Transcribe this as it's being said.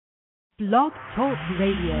Blog Talk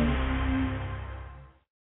Radio.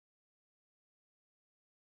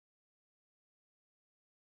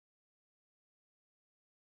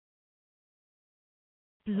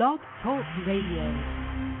 Blog Talk Radio.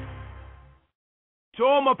 To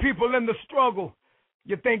all my people in the struggle,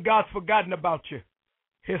 you think God's forgotten about you.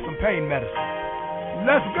 Here's some pain medicine.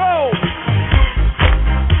 Let's go!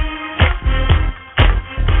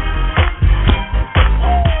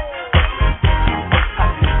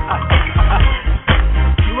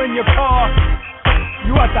 You in your car,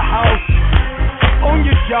 you at the house, on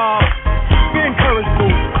your job, be encouraged, boo.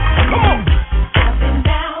 Come on!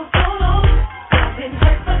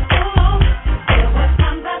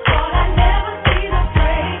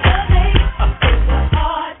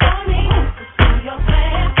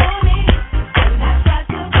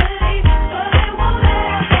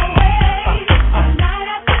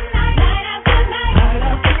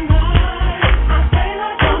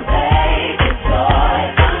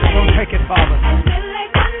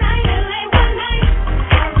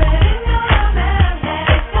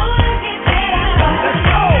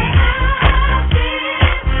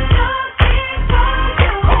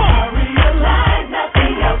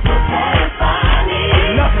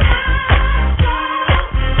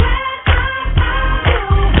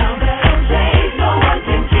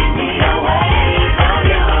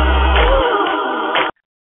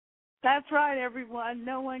 That's right, everyone.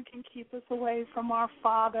 No one can keep us away from our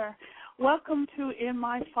Father. Welcome to In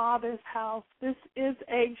My Father's House. This is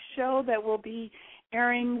a show that will be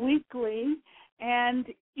airing weekly, and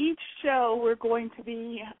each show we're going to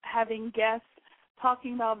be having guests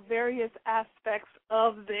talking about various aspects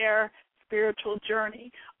of their spiritual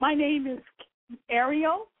journey. My name is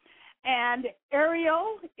Ariel, and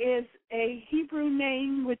Ariel is a Hebrew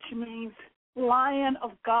name which means Lion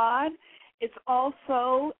of God. It's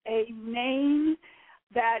also a name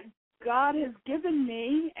that God has given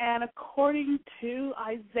me, and according to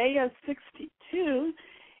Isaiah 62,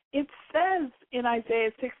 it says in Isaiah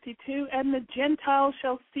 62, "And the Gentiles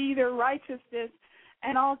shall see their righteousness,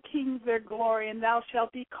 and all kings their glory, and thou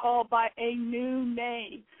shalt be called by a new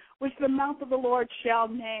name, which the mouth of the Lord shall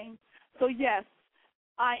name." So yes,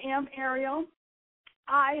 I am Ariel.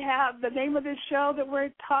 I have the name of this show that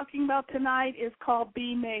we're talking about tonight is called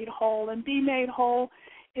Be Made Whole. And Be Made Whole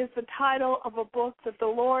is the title of a book that the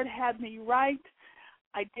Lord had me write.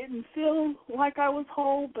 I didn't feel like I was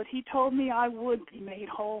whole, but he told me I would be made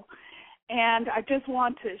whole. And I just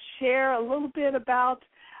want to share a little bit about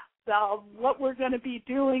what we're going to be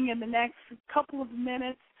doing in the next couple of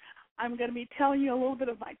minutes. I'm going to be telling you a little bit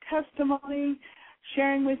of my testimony,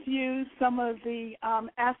 sharing with you some of the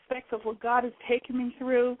aspects of what God has taken me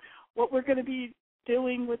through, what we're going to be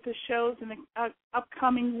doing with the shows in the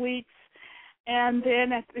upcoming weeks. And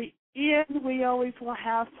then at the end, we always will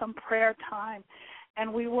have some prayer time,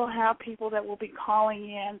 and we will have people that will be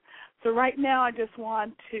calling in. So right now I just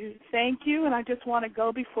want to thank you, and I just want to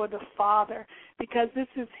go before the Father because this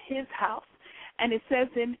is his house. And it says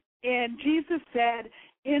and Jesus said,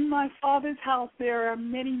 "In my Father's house there are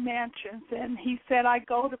many mansions," and he said, "I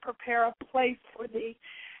go to prepare a place for thee."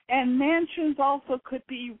 And mansions also could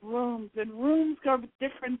be rooms, and rooms are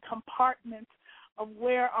different compartments of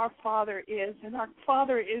where our Father is. And our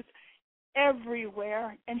Father is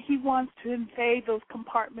everywhere, and he wants to invade those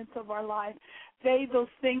compartments of our life, invade those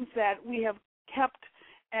things that we have kept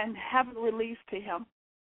and haven't released to him.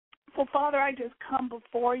 So, Father, I just come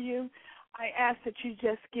before you. I ask that you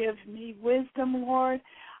just give me wisdom, Lord.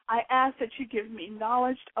 I ask that you give me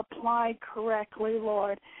knowledge to apply correctly,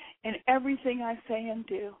 Lord, in everything I say and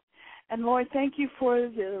do. And, Lord, thank you for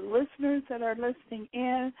the listeners that are listening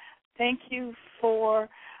in. Thank you for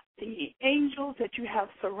the angels that you have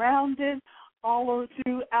surrounded all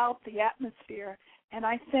throughout the atmosphere. And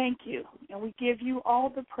I thank you, and we give you all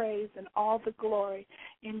the praise and all the glory.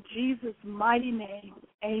 In Jesus' mighty name,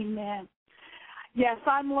 amen. Yes,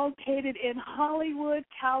 I'm located in Hollywood,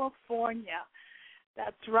 California.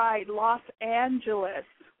 That's right, Los Angeles,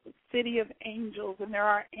 city of angels, and there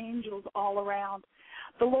are angels all around.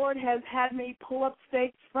 The Lord has had me pull up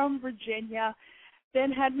stakes from Virginia,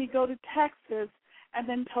 then had me go to Texas, and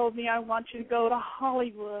then told me I want you to go to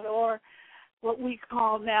Hollywood, or what we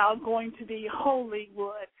call now going to be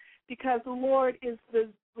Holywood, because the Lord is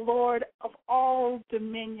the Lord of all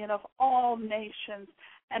dominion, of all nations,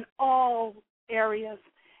 and all areas,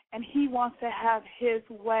 and he wants to have his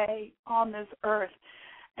way on this earth.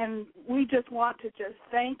 And we just want to just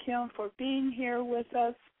thank him for being here with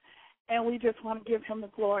us, and we just want to give him the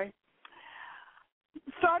glory.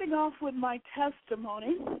 Starting off with my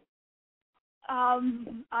testimony,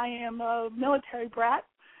 I am a military brat.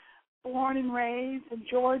 born and raised in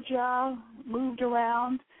Georgia, moved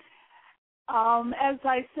around. As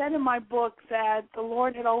I said in my book, that the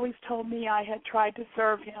Lord had always told me I had tried to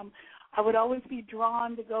serve him. I would always be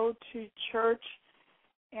drawn to go to church,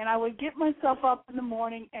 and I would get myself up in the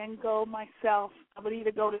morning and go myself. I would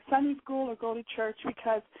either go to Sunday school or go to church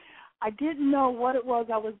because I didn't know what it was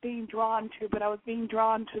I was being drawn to, but I was being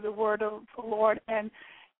drawn to the word of the Lord and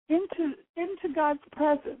into God's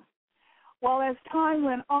presence. Well, as time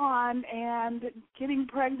went on and getting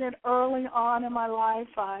pregnant early on in my life,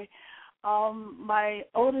 my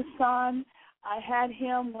oldest son, I had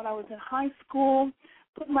him when I was in high school,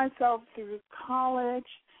 put myself through college,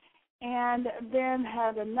 and then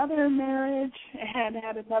had another marriage and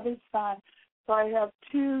had another son. So I have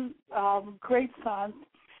two great sons,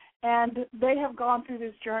 and they have gone through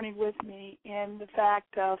this journey with me in the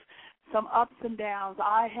fact of some ups and downs.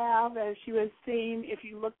 I have, as you have seen, if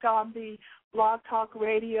you looked on the Blog Talk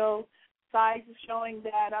Radio site showing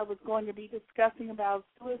that I was going to be discussing about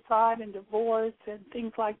suicide and divorce and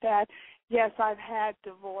things like that. Yes, I've had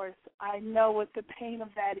divorce. I know what the pain of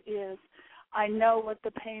that is. I know what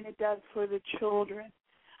the pain it does for the children.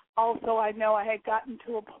 Also, I know I had gotten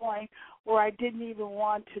to a point where I didn't even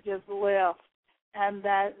want to just live, and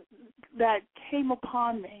that came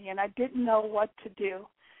upon me, and I didn't know what to do.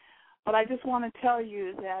 But I just want to tell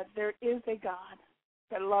you that there is a God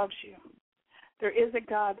that loves you. There is a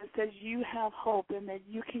God that says you have hope and that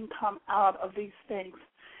you can come out of these things.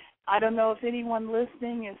 I don't know if anyone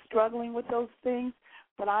listening is struggling with those things,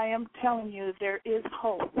 but I am telling you there is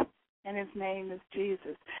hope, and his name is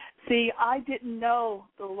Jesus. See, I didn't know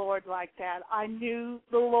the Lord like that. I knew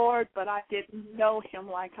the Lord, but I didn't know him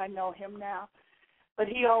like I know him now. But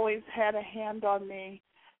he always had a hand on me.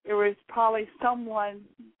 There was probably someone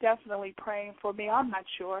definitely praying for me. I'm not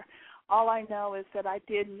sure. All I know is that I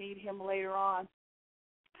did meet him later on.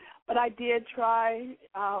 But I did try.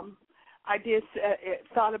 I did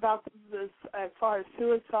thought about this as far as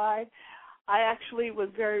suicide. I actually was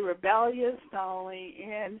very rebellious, not only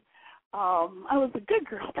in I was a good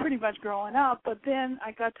girl pretty much growing up, but then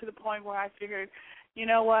I got to the point where I figured, you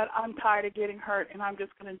know what, I'm tired of getting hurt, and I'm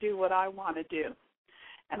just going to do what I want to do.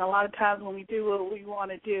 And a lot of times when we do what we want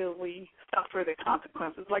to do, we suffer the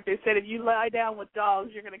consequences. Like they said, if you lie down with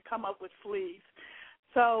dogs, you're going to come up with fleas.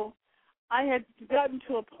 So I had gotten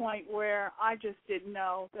to a point where I just didn't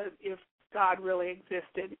know that if God really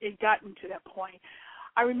existed. It gotten to that point.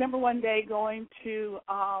 I remember one day going to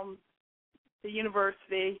the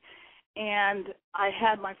university, and I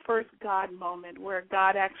had my first God moment where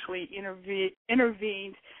God actually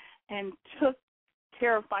intervened and took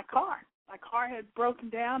care of my car. My car had broken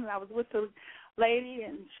down, and I was with the lady,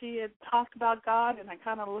 and she had talked about God, and I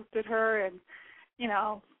kind of looked at her, and, you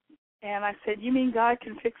know, and I said, you mean God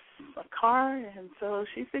can fix a car? And so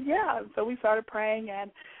she said, yeah. And so we started praying, and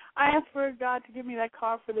I asked for God to give me that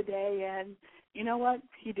car for the day, and you know what?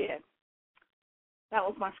 He did. That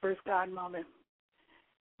was my first God moment.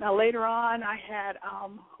 Now, later on, I had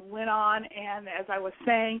went on, and as I was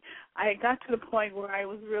saying, I had got to the point where I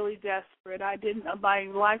was really desperate. My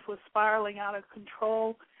life was spiraling out of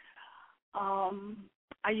control.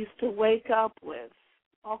 I used to wake up with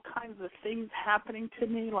all kinds of things happening to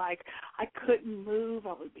me, like I couldn't move.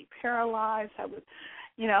 I would be paralyzed. I would,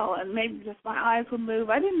 you know, and maybe just my eyes would move.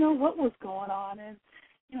 I didn't know what was going on, and,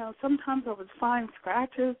 you know, sometimes I would find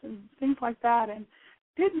scratches and things like that, and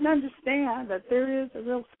didn't understand that there is a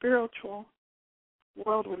real spiritual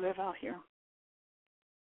world we live out here.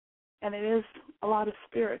 And it is a lot of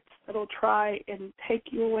spirits that will try and take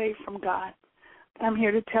you away from God. But I'm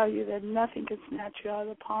here to tell you that nothing can snatch you out of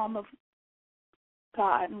the palm of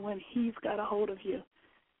God when he's got a hold of you.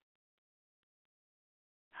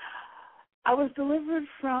 I was delivered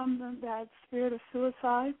from that spirit of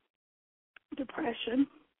suicide, depression,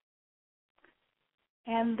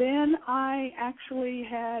 and then I actually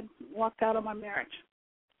had walked out of my marriage.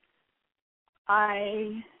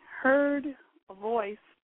 I heard a voice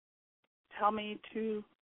tell me to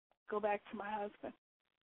go back to my husband.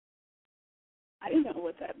 I didn't know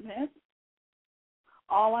what that meant.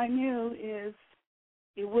 All I knew is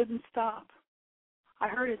it wouldn't stop. I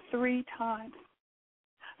heard it 3 times.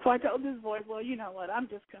 So I told this voice, well, you know what, I'm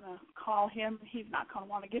just going to call him. He's not going to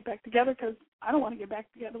want to get back together because I don't want to get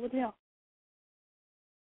back together with him.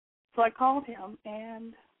 So I called him,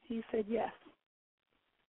 and he said yes.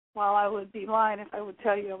 While I would be lying if I would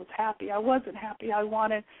tell you I was happy. I wasn't happy. I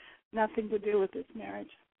wanted nothing to do with this marriage.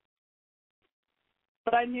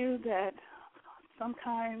 But I knew that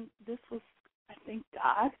this was, I think,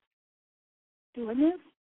 God doing this.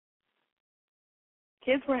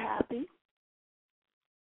 Kids were happy.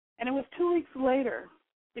 And it was 2 weeks later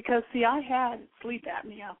Because, see, I had sleep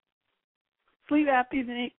apnea. Sleep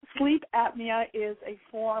apnea is a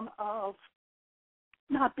form of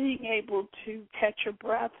not being able to catch your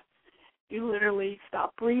breath. You literally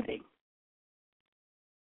stop breathing.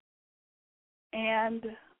 And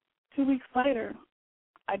 2 weeks later,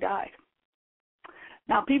 I died.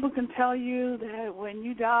 Now, people can tell you that when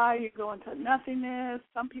you die, you go into nothingness.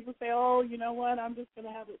 Some people say, oh, you know what, I'm just going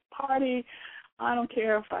to have this party. I don't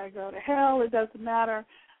care if I go to hell. It doesn't matter.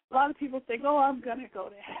 A lot of people think, oh, I'm going to go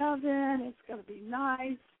to heaven. It's going to be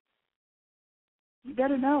nice. You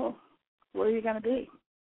better know where you're going to be.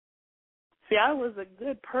 See, I was a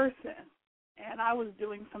good person, and I was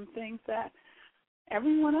doing some things that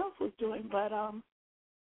everyone else was doing, but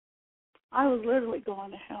I was literally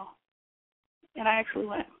going to hell, and I actually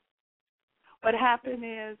went. What happened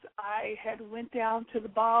is I had went down to the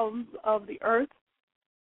bottom of the earth,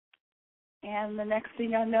 and the next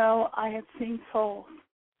thing I know, I had seen souls.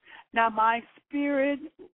 Now, my spirit,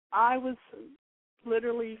 I was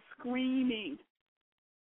literally screaming,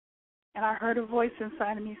 and I heard a voice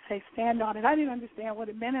inside of me say, stand on it. I didn't understand what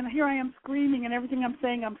it meant, and here I am screaming, and everything I'm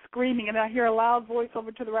saying, I'm screaming, and I hear a loud voice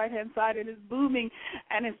over to the right-hand side, and it's booming,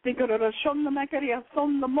 and it's thinking,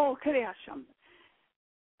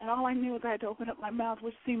 and all I knew was I had to open up my mouth,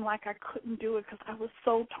 which seemed like I couldn't do it because I was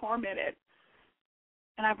so tormented.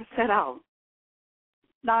 And I said out,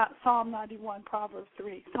 not Psalm 91, Proverbs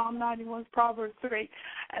 3. Psalm 91 is Proverbs 3.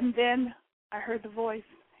 And then I heard the voice,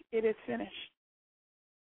 it is finished.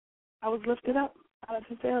 I was lifted up out of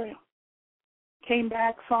this area. Came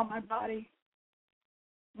back, saw my body,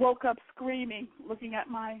 woke up screaming, looking at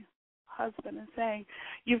my husband and saying,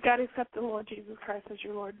 you've got to accept the Lord Jesus Christ as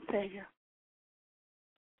your Lord and Savior.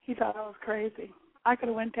 He thought I was crazy. I could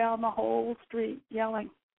have went down the whole street yelling,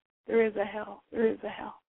 there is a hell, there is a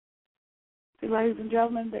hell. See, ladies and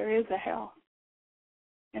gentlemen, there is a hell.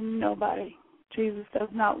 And nobody, Jesus does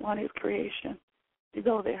not want his creation to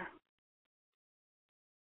go there.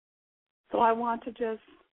 So I want to just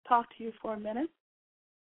talk to you for a minute,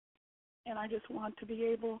 and I just want to be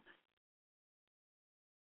able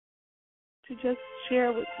to just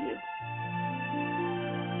share with you.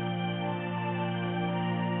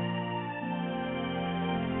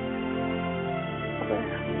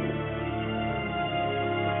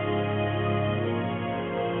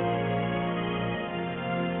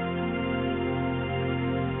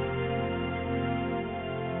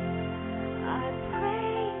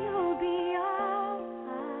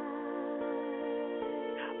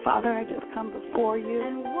 Father, I just come before you.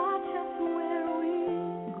 And watch us where we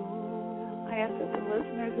go. I ask that the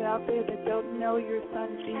listeners out there that don't know your Son,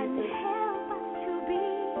 Jesus, and help us to be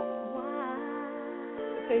wise.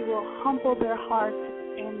 That they will humble their hearts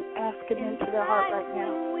and ask Him into their heart right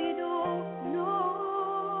now. We don't know.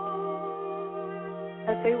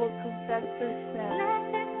 That they will confess their sin. Let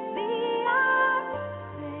it be our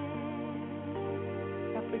sin.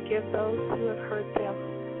 And forgive those who have hurt them.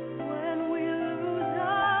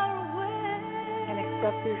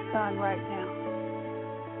 Accept your Son right now.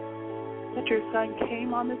 That your Son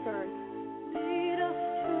came on this earth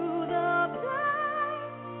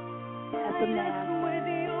as a man,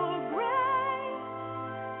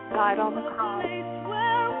 died on the cross, and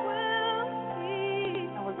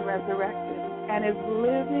was resurrected, and is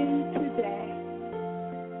living today,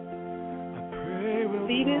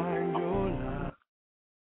 seated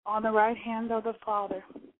on the right hand of the Father.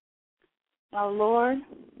 Now, Lord,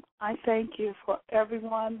 I thank you for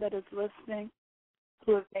everyone that is listening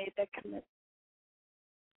who have made that commitment.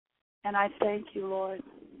 And I thank you, Lord,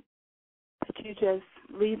 that you just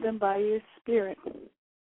lead them by your Spirit.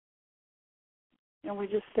 And we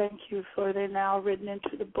just thank you for they're now written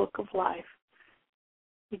into the book of life.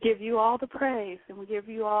 We give you all the praise and we give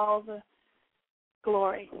you all the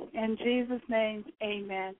glory. In Jesus' name,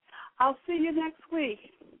 amen. I'll see you next week.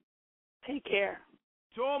 Take care.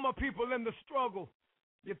 To all my people in the struggle,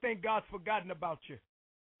 you think God's forgotten about you.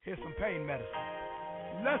 Here's some pain medicine.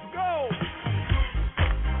 Let's go!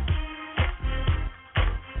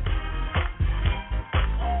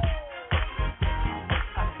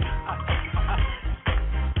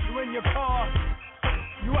 You in your car,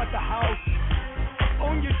 you at the house,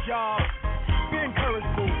 on your job, be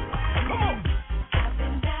encouraged, boo. Come on!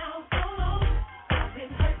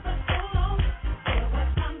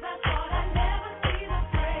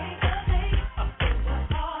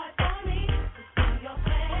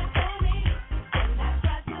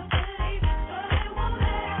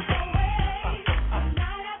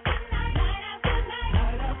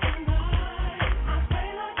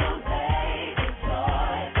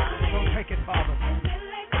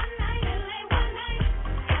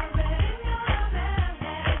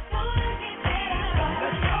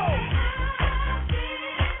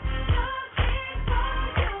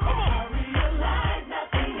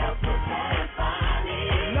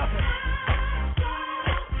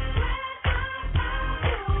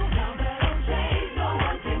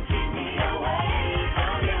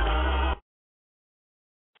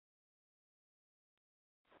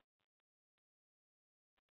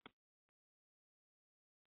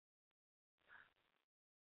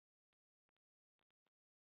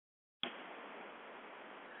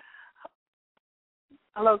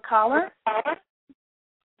 Hello, caller.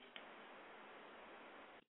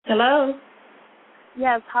 Hello.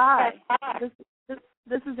 Yes, hi.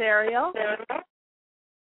 This is Ariel.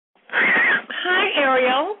 Hi,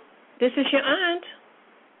 Ariel. This is your aunt.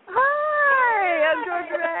 Hi, I'm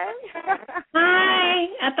Georgia Ray. Hi.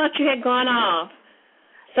 I thought you had gone off.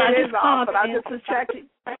 So It I is just off, called. but I just was checking.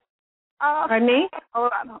 Pardon me?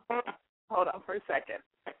 Hold on for a second.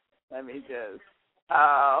 Let me just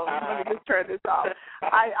turn this off.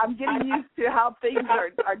 I'm getting used to how things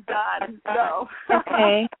are done. So.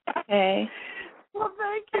 Okay. Well,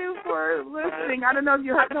 thank you for listening. I don't know if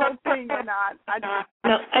you heard the whole thing or not.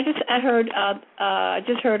 I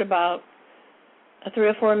just heard about 3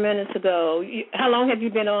 or 4 minutes ago. How long have you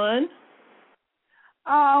been on?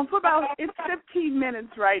 It's 15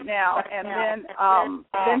 minutes right now, and then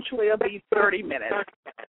eventually it'll be 30 minutes.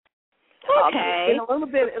 Okay. In a little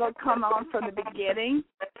bit, it'll come on from the beginning.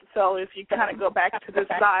 So if you kind of go back to the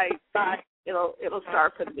site, it'll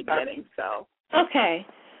start from the beginning. So. Okay.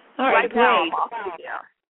 All right. Great. Now I'm off the air.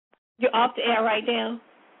 You're off the air right now?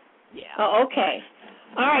 Yeah. Oh, okay.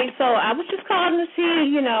 All right. So I was just calling to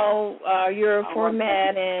see, your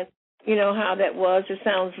format and how that was. It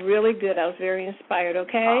sounds really good. I was very inspired.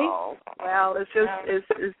 Okay. Oh, well, it's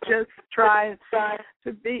just trying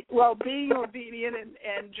to being obedient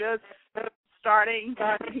and just starting.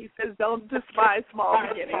 He says, don't despise small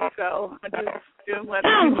beginnings. So I'm just doing what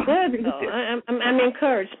sounds good. Though I'm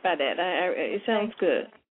encouraged by that. It sounds good.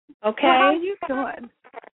 Okay. Well, how are you doing?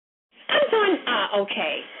 I'm doing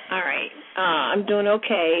okay. All right. I'm doing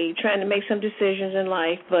okay. Trying to make some decisions in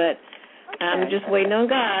life, but I'm just waiting on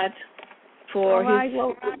God for His.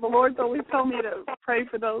 Well, the Lord's always told me to pray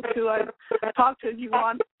for those who I talk to. If you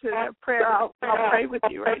want to have prayer, I'll pray with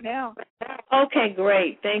you right now. Okay,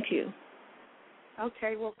 great. Thank you.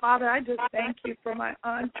 Okay, well, Father, I just thank you for my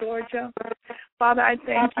Aunt Georgia. Father, I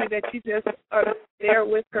thank you that you just are there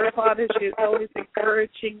with her, Father. She is always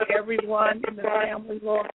encouraging everyone in the family,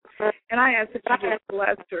 Lord. And I ask that you just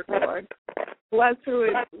bless her, Lord. Bless her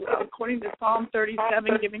with, according to Psalm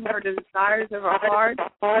 37, giving her the desires of her heart.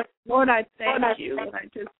 Lord, I thank you. And I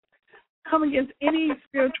just come against any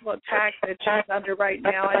spiritual attack that she's under right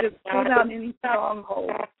now. I just pull down any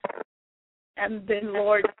stronghold. And then,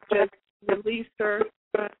 Lord, just release her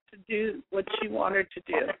to do what she wanted to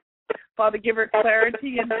do. Father, give her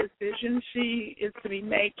clarity in the decision she is to be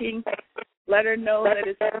making. Let her know that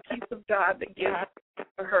it's the peace of God that gives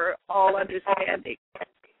her all understanding,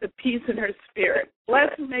 the peace in her spirit.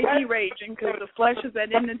 Flesh may be raging because the flesh is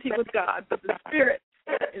at enmity with God, but the spirit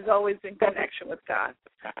is always in connection with God.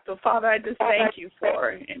 So, Father, I just thank you for her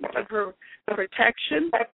and give her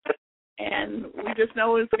protection. And we just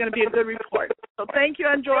know it's going to be a good report. So thank you,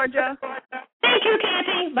 Aunt Georgia. Thank you,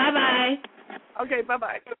 Kathy. Bye-bye. Okay,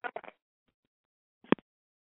 bye-bye.